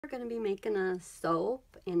We're going to be making a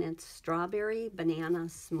soap, and it's strawberry banana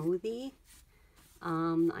smoothie.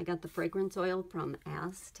 I got the fragrance oil from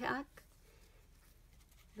Aztec.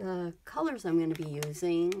 The colors I'm going to be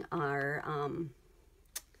using are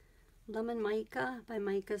Lemon Mica by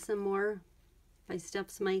Micas and More by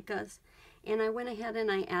Steps Micas. And I went ahead and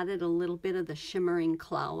I added a little bit of the Shimmering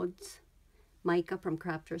Clouds mica from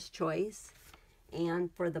Crafter's Choice.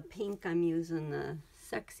 And for the pink, I'm using the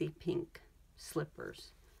Sexy Pink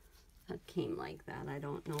Slippers. That came like that. I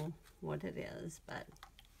don't know what it is, but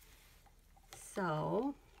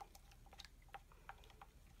so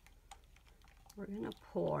we're going to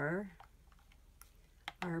pour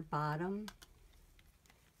our bottom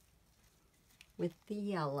with the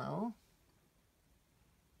yellow.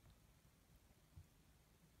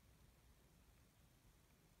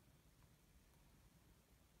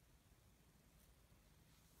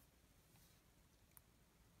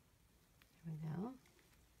 There we go.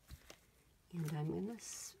 And I'm going to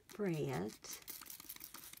spray it.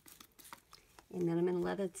 And then I'm going to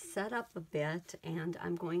let it set up a bit, and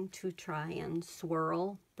I'm going to try and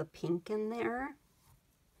swirl the pink in there.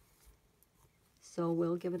 So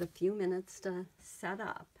we'll give it a few minutes to set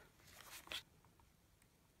up.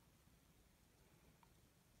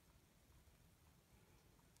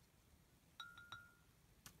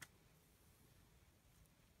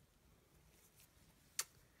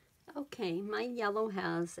 Okay, my yellow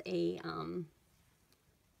has a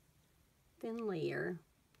thin layer.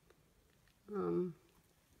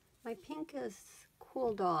 My pink is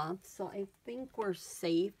cooled off, so I think we're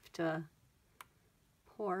safe to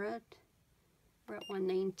pour it. We're at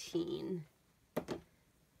 119. So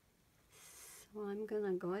I'm going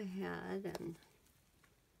to go ahead and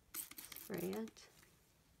spray it.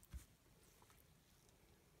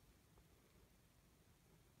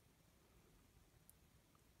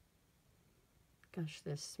 Gosh,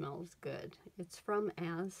 this smells good. It's from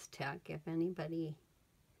Aztec, if anybody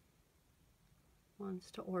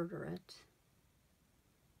wants to order it.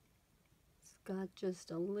 It's got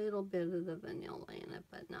just a little bit of the vanilla in it,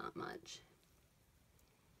 but not much.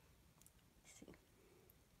 Let's see.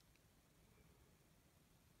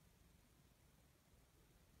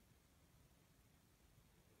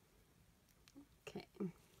 Okay.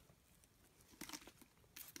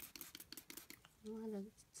 Let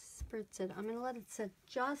it spritz it. I'm going to let it sit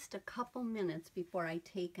just a couple minutes before I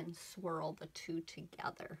take and swirl the two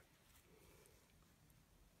together.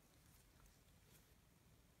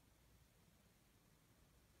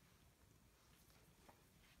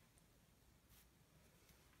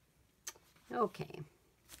 Okay,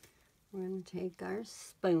 we're going to take our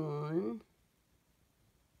spoon,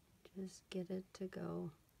 just get it to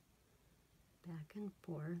go back and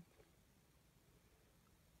forth.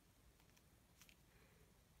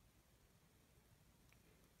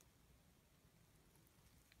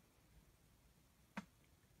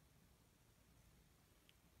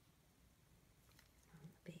 On the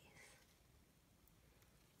base.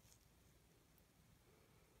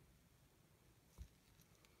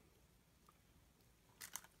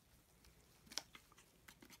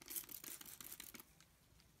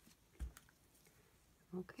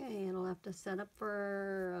 Okay, it'll have to set up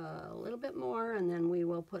for a little bit more, and then we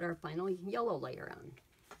will put our final yellow layer on.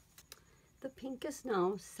 The pink is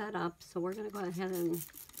now set up, so we're going to go ahead and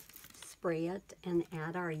spray it and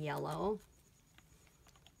add our yellow.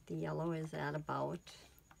 The yellow is at about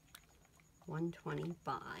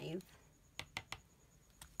 125.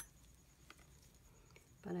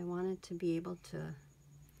 But I wanted to be able to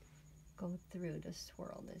go through to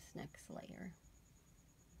swirl this next layer.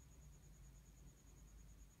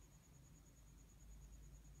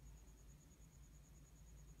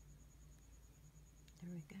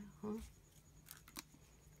 There we go.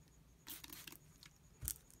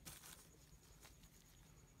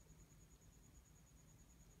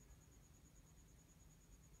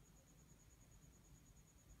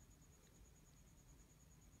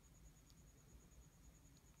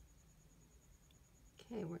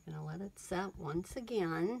 Okay, we're going to let it set once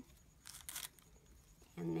again,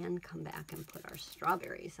 and then come back and put our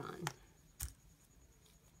strawberries on.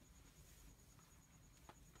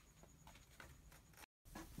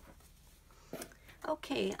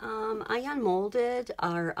 Okay, I unmolded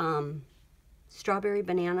our strawberry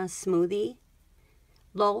banana smoothie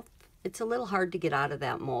loaf. It's a little hard to get out of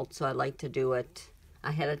that mold, so I like to do it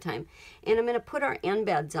ahead of time. And I'm going to put our end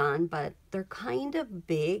beds on, but they're kind of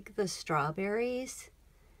big, the strawberries.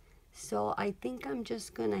 So I think I'm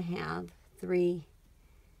just going to have 3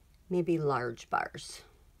 maybe large bars.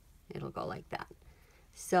 It'll go like that.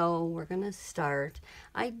 So we're gonna start.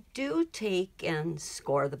 I do take and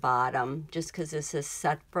score the bottom just because this is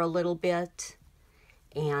set for a little bit,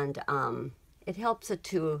 and it helps it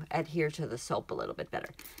to adhere to the soap a little bit better.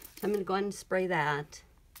 So I'm gonna go ahead and spray that.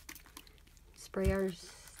 Spray our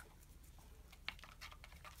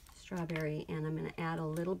strawberry, and I'm gonna add a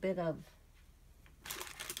little bit of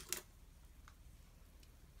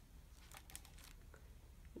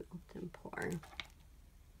melt and pour.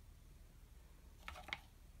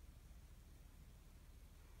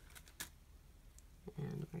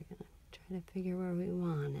 And we're going to try to figure where we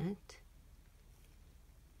want it.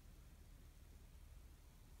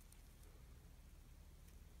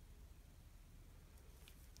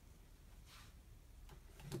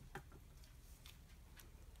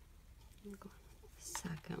 I'm going with the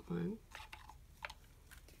second one.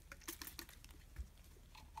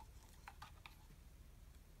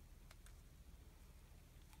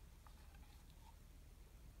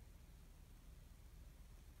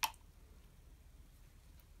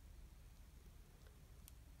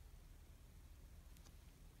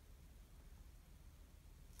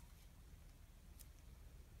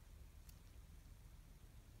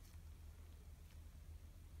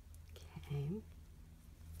 Okay.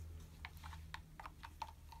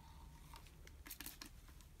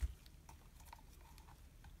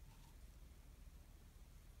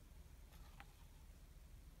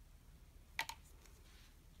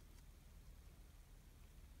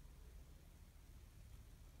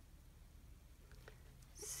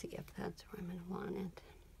 See if that's where I'm going to want it.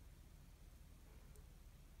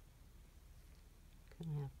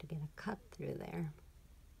 Gonna have to get a cut through there.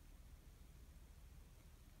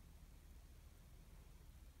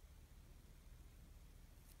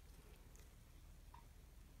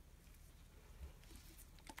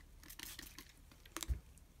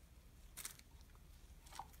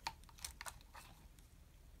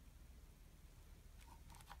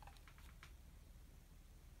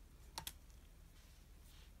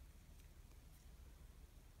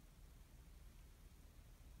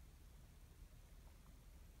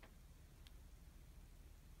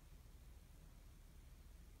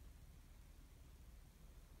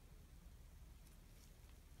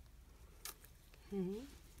 Okay.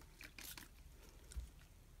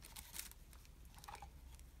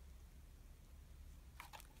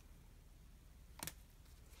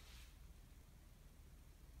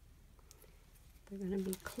 They're going to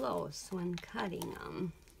be close when cutting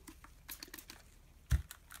them.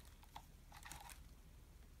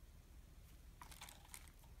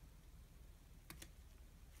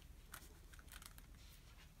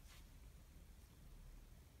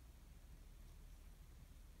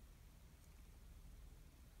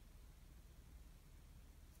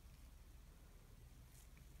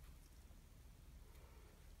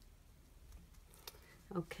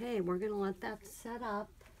 Okay, we're going to let that set up.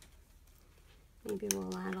 Maybe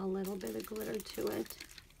we'll add a little bit of glitter to it.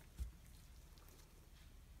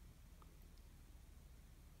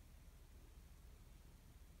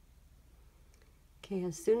 Okay,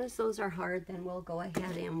 as soon as those are hard, then we'll go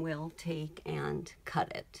ahead and we'll take and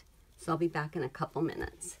cut it. So I'll be back in a couple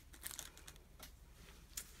minutes.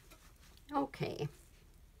 Okay,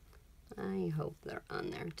 I hope they're on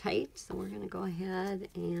there tight. So we're going to go ahead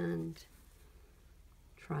and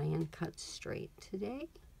try and cut straight today.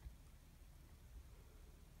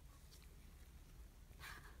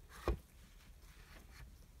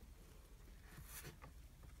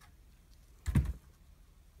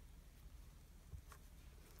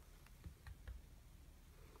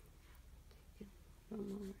 From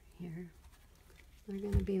over here. They're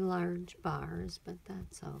going to be large bars, but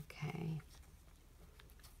that's okay.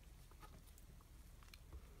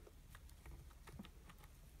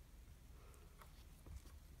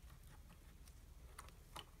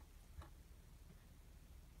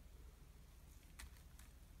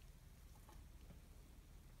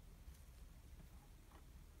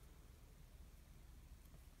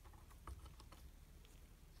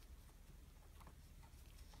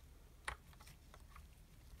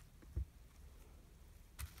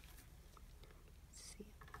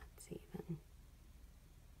 Even.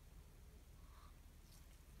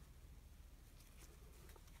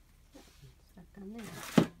 Set down there.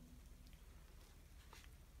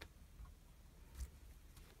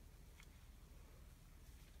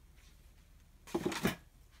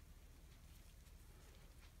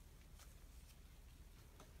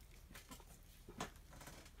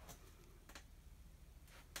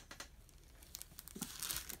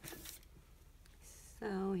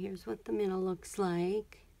 So here's what the middle looks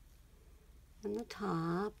like. And the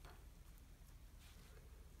top.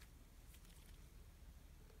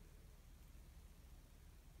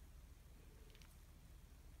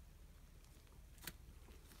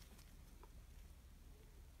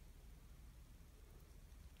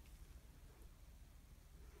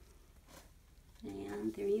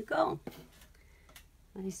 And there you go.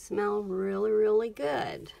 They smell really, really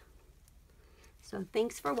good. So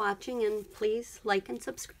thanks for watching, and please like and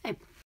subscribe.